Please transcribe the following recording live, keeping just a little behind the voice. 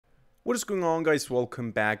What is going on, guys? Welcome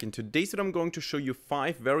back. In today's video I'm going to show you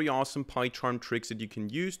 5 very awesome PyCharm tricks that you can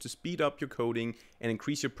use to speed up your coding and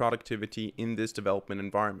increase your productivity in this development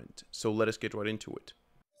environment. So let us get right into it.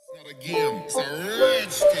 Not a game, it's a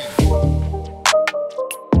rich thing.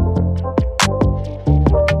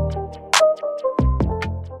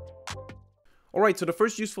 Alright, so the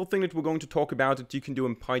first useful thing that we're going to talk about that you can do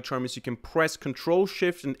in PyCharm is you can press Ctrl,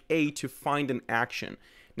 Shift, and A to find an action.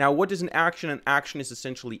 Now, what is an action? An action is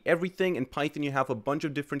essentially everything. In Python, you have a bunch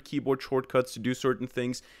of different keyboard shortcuts to do certain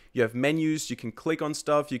things. You have menus, you can click on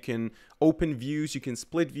stuff, you can open views, you can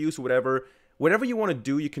split views, whatever. Whatever you want to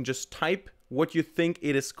do, you can just type what you think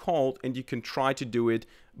it is called, and you can try to do it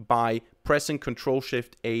by pressing Ctrl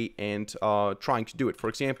Shift A and trying to do it. For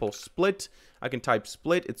example, split, I can type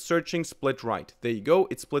split, it's searching, split right. There you go,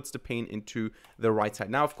 it splits the pane into the right side.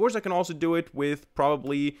 Now, of course, I can also do it with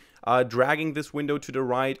probably dragging this window to the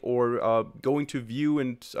right or going to view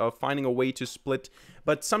and finding a way to split.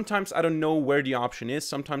 But sometimes I don't know where the option is.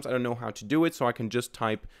 Sometimes I don't know how to do it, so I can just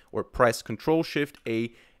type or press Ctrl Shift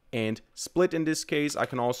A and split. In this case, I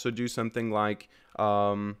can also do something like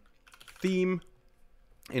theme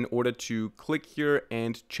in order to click here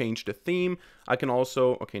and change the theme. I can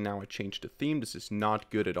also, okay, now I changed the theme. This is not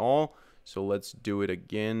good at all. So let's do it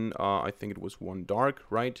again. I think it was one dark,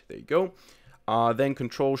 right? There you go. Then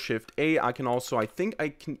Control Shift A. I can also, I think I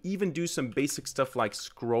can even do some basic stuff like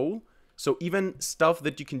scroll. So even stuff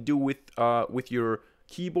that you can do with your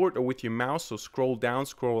keyboard or with your mouse. So scroll down,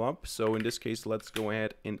 scroll up. So in this case, let's go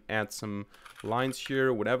ahead and add some lines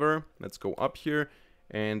here, whatever. Let's go up here.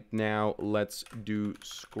 And now let's do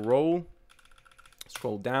scroll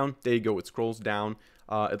down. There you go. It scrolls down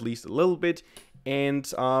at least a little bit. And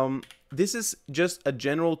this is just a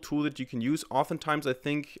general tool that you can use. Oftentimes, I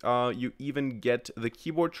think you even get the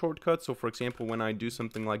keyboard shortcut. So for example, when I do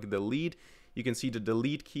something like delete, you can see the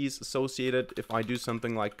delete keys associated. If I do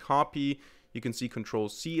something like copy, you can see Control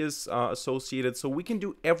C is associated. So we can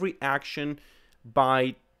do every action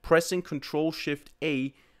by pressing Control Shift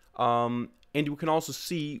A. And you can also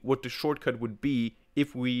see what the shortcut would be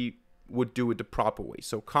if we would do it the proper way.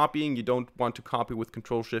 So copying, you don't want to copy with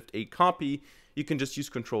Control Shift A copy. You can just use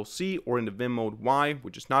Control C or in the Vim mode Y,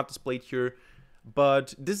 which is not displayed here.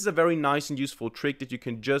 But this is a very nice and useful trick that you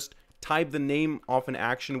can just type the name of an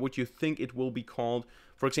action, what you think it will be called.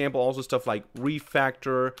 For example, also stuff like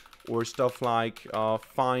refactor or stuff like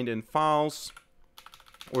find in files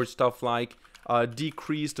or stuff like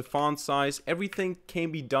decrease the font size. Everything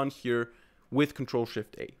can be done here with Control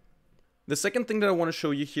Shift A. The second thing that I want to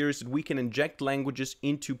show you here is that we can inject languages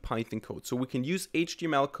into Python code. So we can use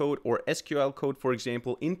HTML code or SQL code, for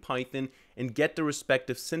example, in Python and get the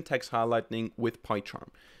respective syntax highlighting with PyCharm.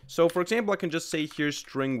 So for example, I can just say here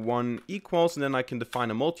string1 equals, and then I can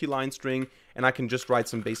define a multi-line string, and I can just write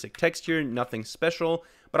some basic text here, nothing special.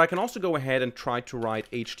 But I can also go ahead and try to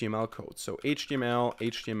write HTML code. So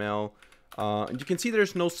HTML, and you can see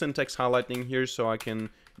there's no syntax highlighting here, so I can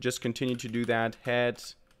just continue to do that, head,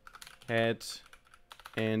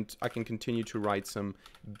 and I can continue to write some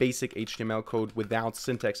basic HTML code without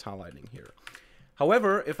syntax highlighting here.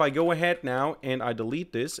 However, if I go ahead now and I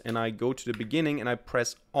delete this and I go to the beginning and I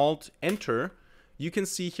press Alt Enter, you can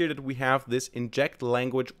see here that we have this inject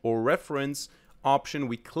language or reference option.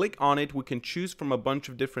 We click on it, we can choose from a bunch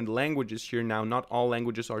of different languages here. Now, not all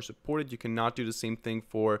languages are supported. You cannot do the same thing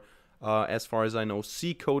for as far as I know,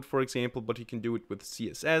 C code, for example, but you can do it with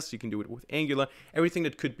CSS, you can do it with Angular, everything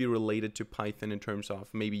that could be related to Python in terms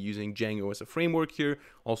of maybe using Django as a framework here.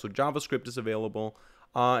 Also, JavaScript is available.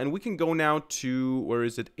 And we can go now to, where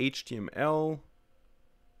is it, HTML,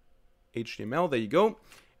 there you go.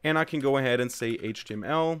 And I can go ahead and say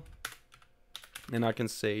HTML, and I can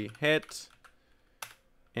say head,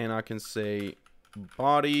 and I can say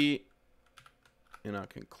body, and I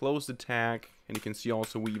can close the tag, and you can see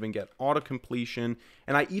also we even get auto completion,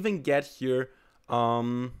 and I even get here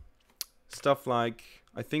stuff like,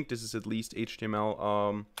 I think this is at least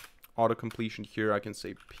HTML auto completion here. I can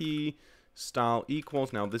say p style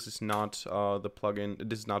equals. Now this is not the plugin,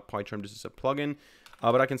 this is not PyCharm, this is a plugin,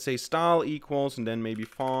 but I can say style equals, and then maybe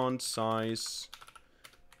font size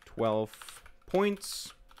 12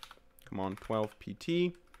 points. Come on, 12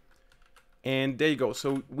 pt. And there you go.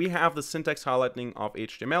 So we have the syntax highlighting of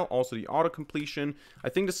HTML, also the auto completion. I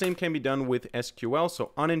think the same can be done with SQL. So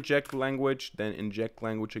uninject language, then inject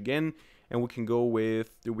language again. And we can go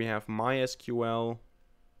with, do we have MySQL?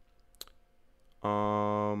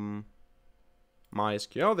 MySQL,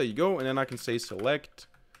 there you go. And then I can say select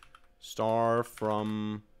star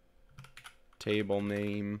from table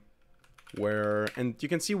name where, and you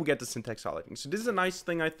can see we get the syntax highlighting. So this is a nice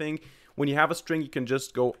thing, I think. when you have a string, you can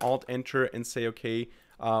just go Alt Enter and say, okay,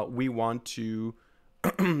 we want to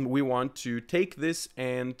we want to take this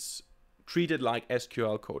and treat it like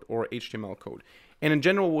SQL code or HTML code. And in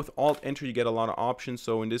general, with Alt Enter, you get a lot of options.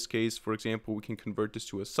 So in this case, for example, we can convert this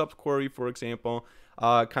to a subquery, for example.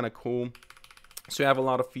 Kind of cool. So you have a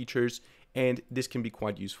lot of features, and this can be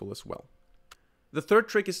quite useful as well. The third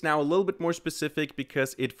trick is now a little bit more specific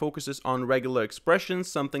because it focuses on regular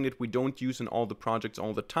expressions, something that we don't use in all the projects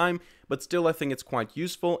all the time, but still I think it's quite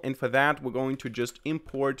useful. And for that, we're going to just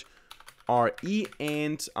import RE,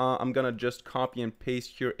 and I'm gonna just copy and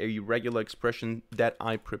paste here a regular expression that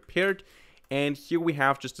I prepared. And here we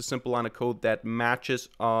have just a simple line of code that matches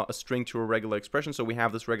a string to a regular expression. So we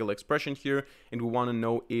have this regular expression here, and we want to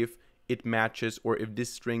know if it matches or if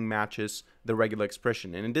this string matches the regular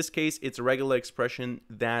expression. And in this case, it's a regular expression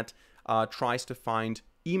that tries to find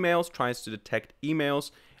emails, tries to detect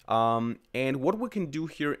emails. And what we can do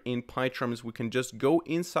here in PyCharm is we can just go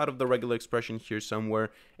inside of the regular expression here somewhere,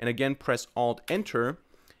 and again press Alt Enter,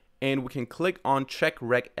 and we can click on Check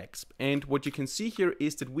RegEx. And what you can see here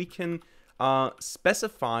is that we can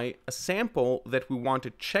specify a sample that we want to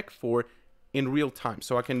check for in real time.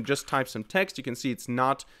 So I can just type some text. You can see it's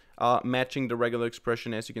not matching the regular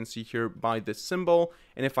expression, as you can see here by this symbol.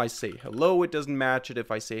 And if I say hello, it doesn't match it.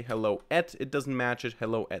 If I say hello at, it doesn't match it.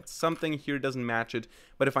 Hello at something here doesn't match it.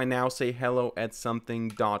 But if I now say hello at something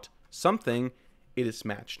dot something, it is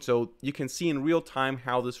matched. So you can see in real time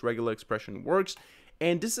how this regular expression works.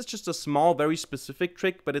 And this is just a small, very specific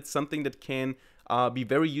trick, but it's something that can be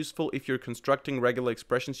very useful if you're constructing regular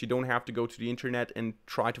expressions. You don't have to go to the internet and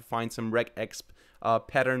try to find some RegEx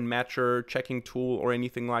pattern matcher checking tool or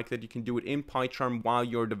anything like that. You can do it in PyCharm while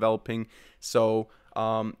you're developing. So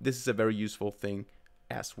this is a very useful thing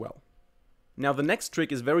as well. Now the next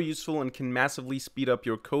trick is very useful and can massively speed up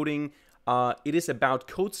your coding. It is about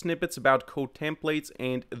code snippets, about code templates,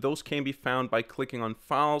 and those can be found by clicking on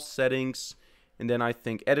File, Settings, and then I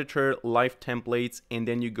think Editor, Live Templates, and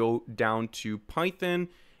then you go down to Python,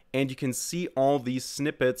 and you can see all these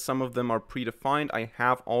snippets. Some of them are predefined. I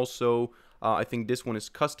have also, I think this one is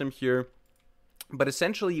custom here. But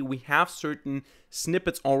essentially, we have certain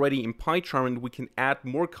snippets already in PyCharm, and we can add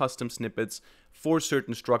more custom snippets for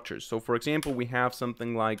certain structures. So for example, we have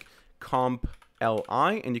something like comp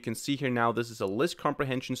li, and you can see here now this is a list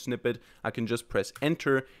comprehension snippet. I can just press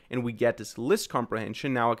enter and we get this list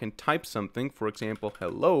comprehension. Now I can type something, for example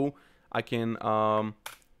hello. I can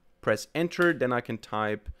press enter, then I can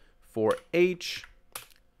type for h,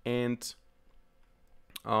 and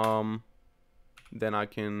then I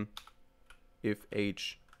can, if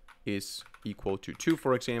h is equal to 2,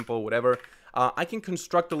 for example, whatever, I can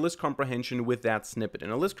construct a list comprehension with that snippet.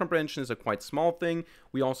 And a list comprehension is a quite small thing.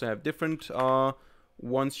 We also have different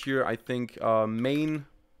ones here. I think main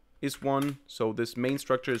is one. So this main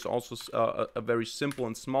structure is also a very simple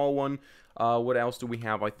and small one. What else do we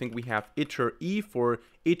have? I think we have iter for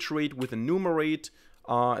iterate with enumerate.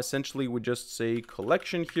 Essentially, we just say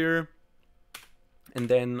collection here, and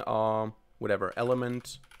then whatever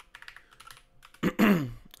element.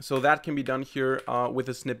 So that can be done here with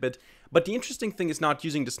a snippet. But the interesting thing is not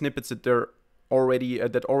using the snippets that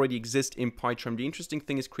already exist in PyCharm. The interesting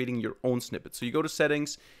thing is creating your own snippet. So you go to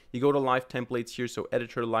settings, you go to live templates here, so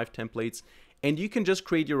editor, live templates, and you can just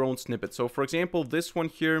create your own snippet. So for example, this one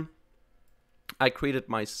here, I created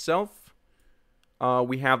myself.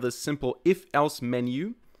 We have this simple if-else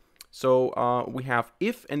menu. So we have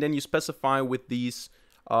if, and then you specify with these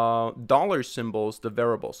dollar symbols the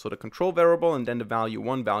variables. So the control variable, and then the value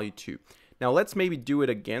 1, value 2. Now let's maybe do it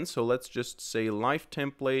again. So let's just say live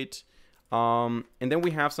template, and then we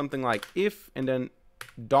have something like if, and then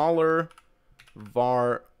dollar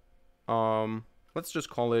var, let's just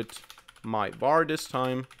call it my var this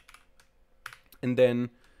time, and then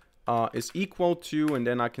is equal to, and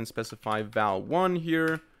then I can specify val1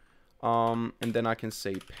 here, and then I can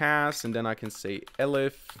say pass, and then I can say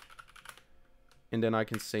elif, and then I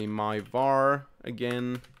can say my var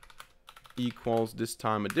again equals this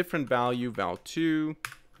time a different value, val2,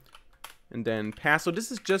 and then pass. So this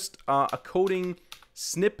is just a coding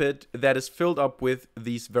snippet that is filled up with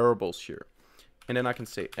these variables here. And then I can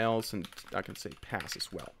say else, and I can say pass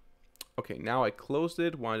as well. Okay, now I closed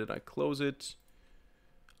it. Why did I close it?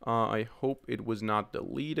 I hope it was not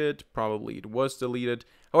deleted. Probably it was deleted.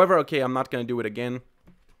 However, okay, I'm not going to do it again.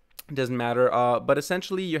 It doesn't matter. But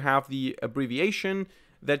essentially, you have the abbreviation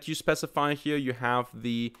that you specify here. You have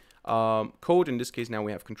the code. In this case, now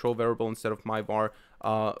we have control variable instead of myvar.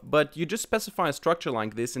 But you just specify a structure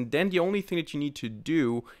like this, and then the only thing that you need to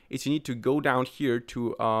do is you need to go down here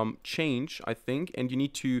to change, I think, and you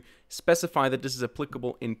need to specify that this is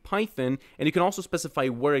applicable in Python, and you can also specify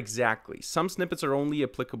where exactly. Some snippets are only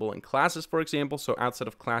applicable in classes, for example, so outside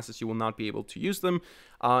of classes you will not be able to use them,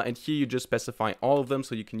 and here you just specify all of them,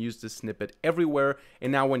 so you can use this snippet everywhere.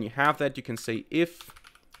 And now when you have that, you can say if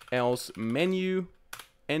else menu,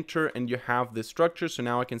 enter, and you have this structure. So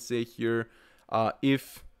now I can say here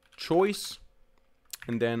if choice,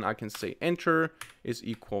 and then I can say enter is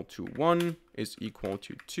equal to 1 is equal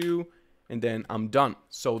to 2, and then I'm done.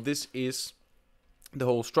 So this is the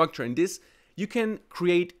whole structure, and this, you can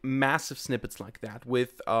create massive snippets like that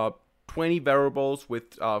with 20 variables,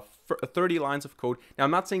 with 30 lines of code. Now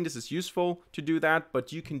I'm not saying this is useful to do that,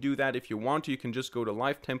 but you can do that if you want to. You can just go to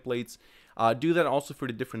live templates, do that also for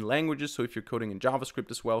the different languages. So if you're coding in JavaScript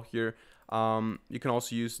as well here, you can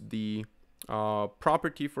also use the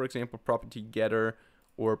property, for example, property getter,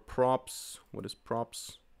 or props. What is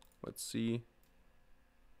props? Let's see.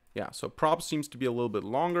 Yeah, so props seems to be a little bit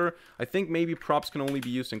longer. I think maybe props can only be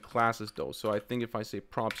used in classes though. So I think if I say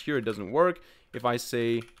props here, it doesn't work. If I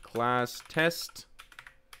say class test,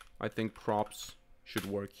 I think props should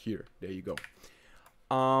work here. There you go.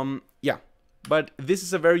 Yeah, but this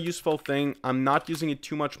is a very useful thing. I'm not using it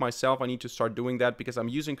too much myself. I need to start doing that because I'm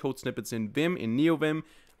using code snippets in Vim, in NeoVim.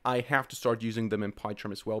 I have to start using them in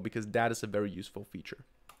PyCharm as well because that is a very useful feature.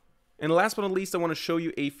 And last but not least, I want to show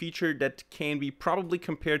you a feature that can be probably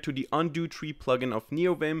compared to the undo tree plugin of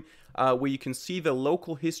NeoVim, where you can see the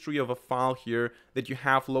local history of a file here that you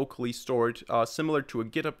have locally stored, similar to a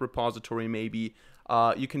GitHub repository maybe.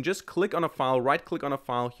 You can just click on a file, right click on a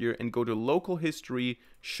file here and go to local history,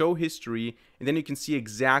 show history, and then you can see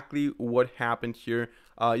exactly what happened here.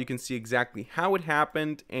 You can see exactly how it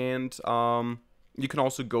happened, and you can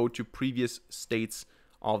also go to previous states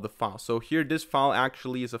of the file. So here, this file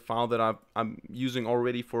actually is a file that I'm using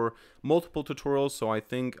already for multiple tutorials. So I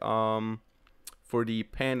think for the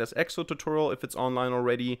pandas exo tutorial, if it's online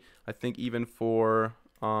already, I think even for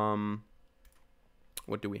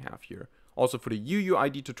what do we have here? Also for the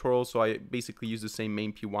UUID tutorial, so I basically use the same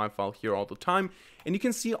main py file here all the time. And you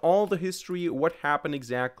can see all the history, what happened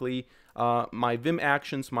exactly, my Vim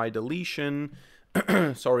actions, my deletion,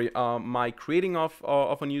 sorry, my creating of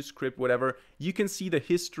a new script, whatever. You can see the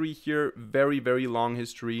history here, very, very long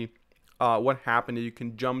history, what happened. You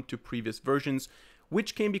can jump to previous versions,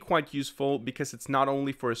 which can be quite useful because it's not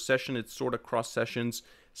only for a session, it's sort of cross sessions.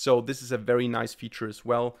 So this is a very nice feature as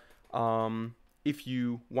well, if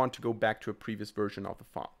you want to go back to a previous version of the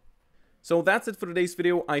file. So that's it for today's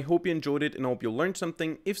video. I hope you enjoyed it and I hope you learned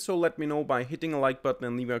something. If so, let me know by hitting a like button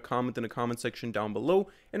and leaving a comment in the comment section down below.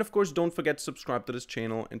 And of course, don't forget to subscribe to this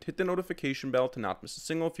channel and hit the notification bell to not miss a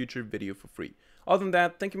single future video for free. Other than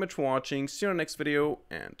that, thank you much for watching. See you in the next video,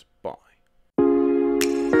 and bye.